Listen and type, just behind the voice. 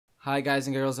Hi guys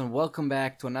and girls, and welcome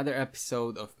back to another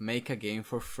episode of Make a Game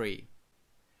for Free.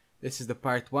 This is the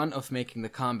part 1 of making the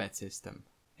combat system,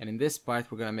 and in this part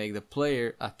we're gonna make the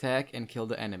player attack and kill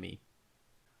the enemy.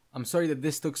 I'm sorry that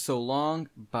this took so long,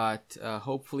 but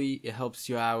hopefully it helps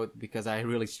you out because I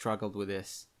really struggled with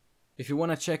this. If you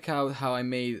want to check out how I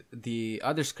made the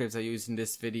other scripts I used in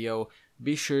this video,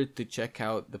 be sure to check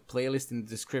out the playlist in the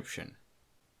description.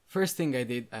 First thing I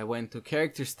did, I went to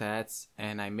character stats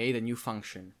and I made a new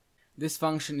function. This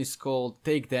function is called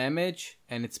take damage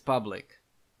and it's public.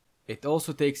 It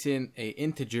also takes in an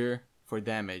integer for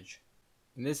damage.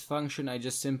 In this function I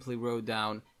just simply wrote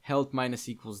down health minus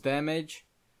equals damage,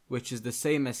 which is the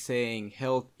same as saying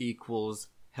health equals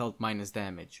health minus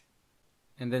damage.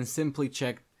 And then simply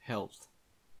check health.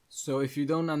 So if you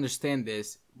don't understand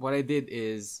this, what I did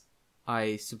is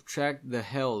I subtract the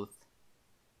health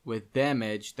with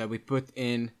damage that we put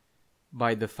in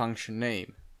by the function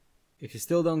name. If you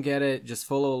still don't get it, just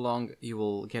follow along, you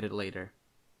will get it later.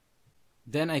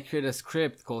 Then I created a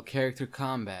script called character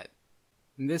combat.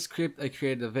 In this script I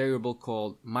created a variable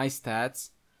called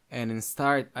myStats, and in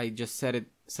start I just set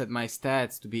my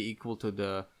stats to be equal to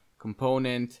the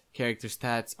component character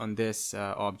stats on this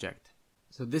object.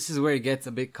 So this is where it gets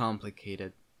a bit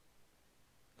complicated.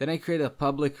 Then I created a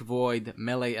public void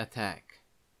melee attack,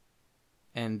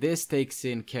 and this takes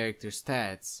in character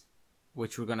stats,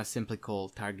 which we're gonna simply call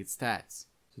target stats.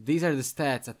 So these are the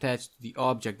stats attached to the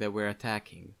object that we're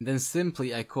attacking. Then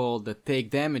simply I call the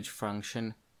take damage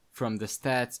function from the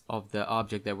stats of the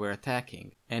object that we're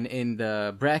attacking. And in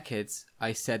the brackets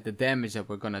I set the damage that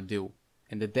we're gonna do.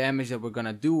 And the damage that we're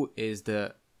gonna do is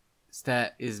the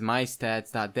stat is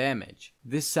myStats.damage.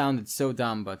 This sounded so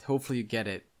dumb, but hopefully you get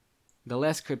it. The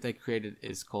last script I created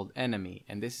is called enemy,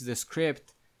 and this is the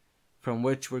script from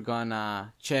which we're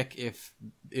gonna check if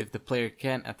the player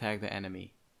can attack the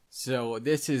enemy. So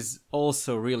this is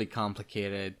also really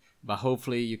complicated, but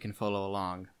hopefully you can follow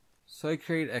along. So I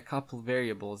created a couple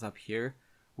variables up here.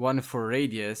 One for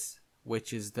radius,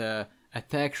 which is the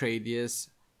attack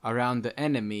radius around the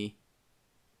enemy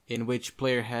in which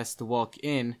player has to walk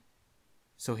in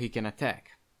so he can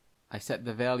attack. I set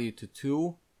the value to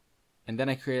 2, and then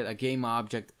I created a game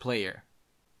object player.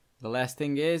 The last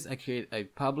thing is I create a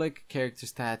public character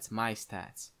stats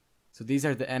myStats. So these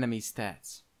are the enemy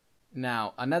stats.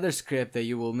 Now another script that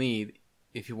you will need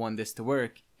if you want this to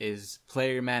work is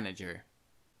player manager.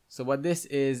 So what this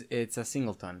is, it's a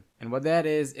singleton. And what that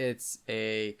is, it's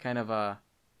a kind of a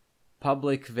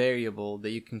public variable that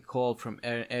you can call from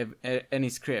any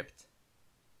script.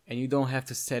 And you don't have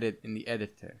to set it in the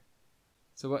editor.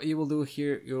 So what you will do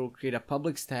here, you'll create a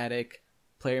public static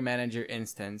player manager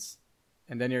instance.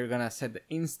 And then you're gonna set the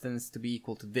instance to be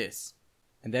equal to this.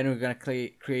 And then we're gonna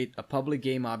create a public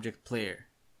game object player.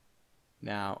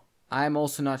 Now, I'm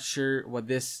also not sure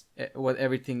what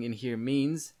everything in here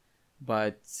means,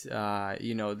 but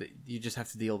you just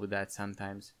have to deal with that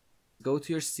sometimes. Go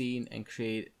to your scene and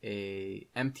create a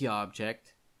empty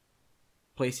object.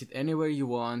 Place it anywhere you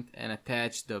want and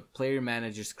attach the player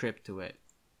manager script to it.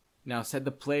 Now set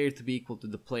the player to be equal to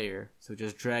the player. So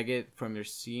just drag it from your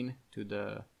scene to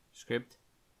the script.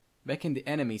 Back in the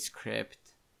enemy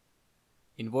script,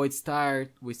 in void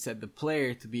start, we set the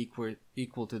player to be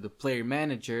equal to the player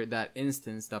manager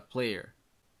 .instance.player.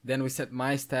 Then we set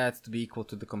myStats to be equal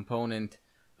to the component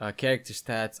character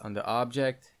stats on the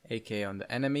object, aka on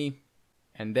the enemy.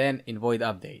 And then in void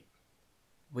update,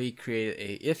 we create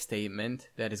a if statement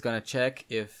that is gonna check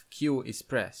if Q is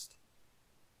pressed.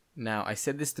 Now I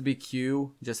set this to be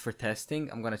Q just for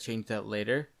testing. I'm gonna change that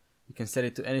later. You can set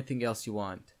it to anything else you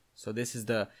want. So this is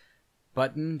the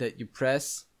button that you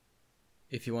press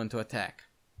if you want to attack.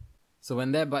 So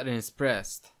when that button is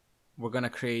pressed, we're gonna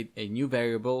create a new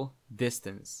variable,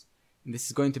 distance. And this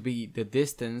is going to be the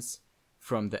distance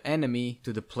from the enemy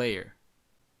to the player.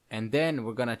 And then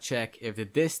we're gonna check if the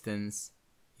distance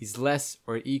is less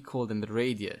or equal than the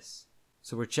radius.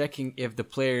 So we're checking if the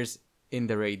player's in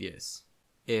the radius.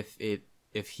 If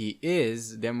he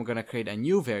is, then we're gonna create a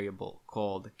new variable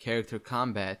called character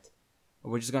combat.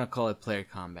 We're just gonna call it player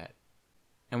combat.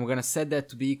 And we're gonna set that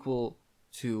to be equal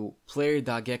to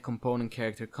player.getComponent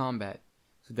character combat.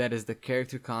 So that is the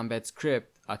character combat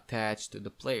script attached to the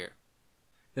player.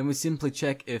 Then we simply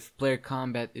check if player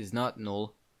combat is not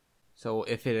null. So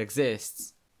if it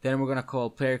exists, then we're gonna call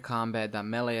player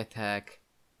combat.melee attack,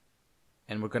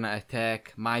 and we're gonna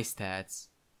attack myStats,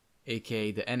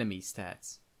 aka the enemy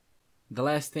stats. The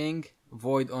last thing,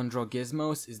 void onDraw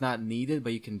gizmos, is not needed,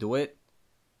 but you can do it.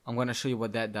 I'm gonna show you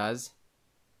what that does.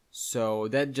 So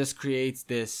that just creates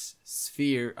this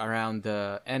sphere around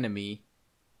the enemy,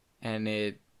 and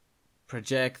it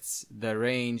projects the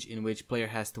range in which player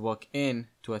has to walk in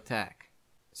to attack.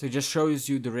 So it just shows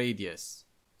you the radius.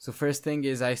 So first thing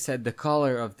is I set the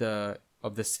color of the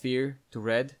sphere to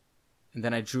red, and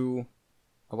then I drew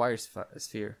a wire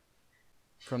sphere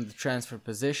from the transfer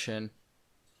position,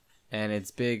 and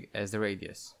it's big as the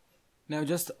radius. Now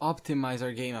just to optimize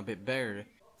our game a bit better,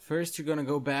 first you're gonna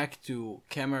go back to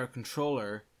camera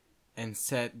controller and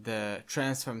set the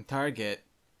transform target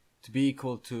to be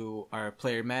equal to our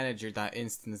player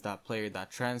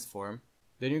manager.instance.player.transform.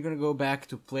 Then you're gonna go back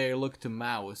to player look to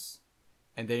mouse,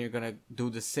 and then you're gonna do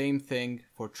the same thing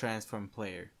for transform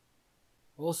player.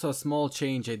 Also, a small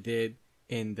change I did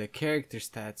in the character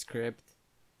stat script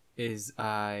is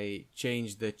I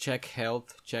changed the check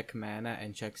health, check mana,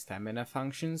 and check stamina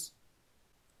functions.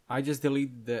 I just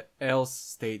deleted the else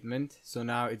statement, so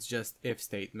now it's just if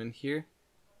statement here.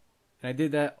 And I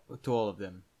did that to all of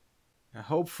them. Now,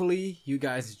 hopefully you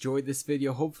guys enjoyed this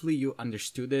video, hopefully you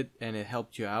understood it and it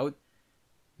helped you out.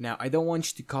 Now, I don't want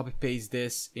you to copy paste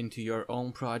this into your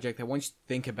own project. I want you to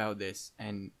think about this,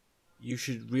 and you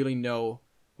should really know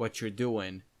what you're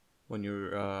doing when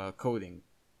you're coding.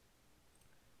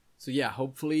 So yeah,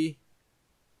 hopefully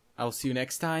I'll see you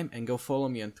next time, and go follow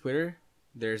me on Twitter.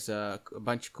 There's a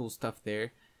bunch of cool stuff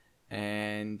there,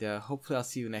 and hopefully I'll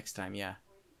see you next time. Yeah,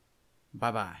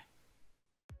 bye bye.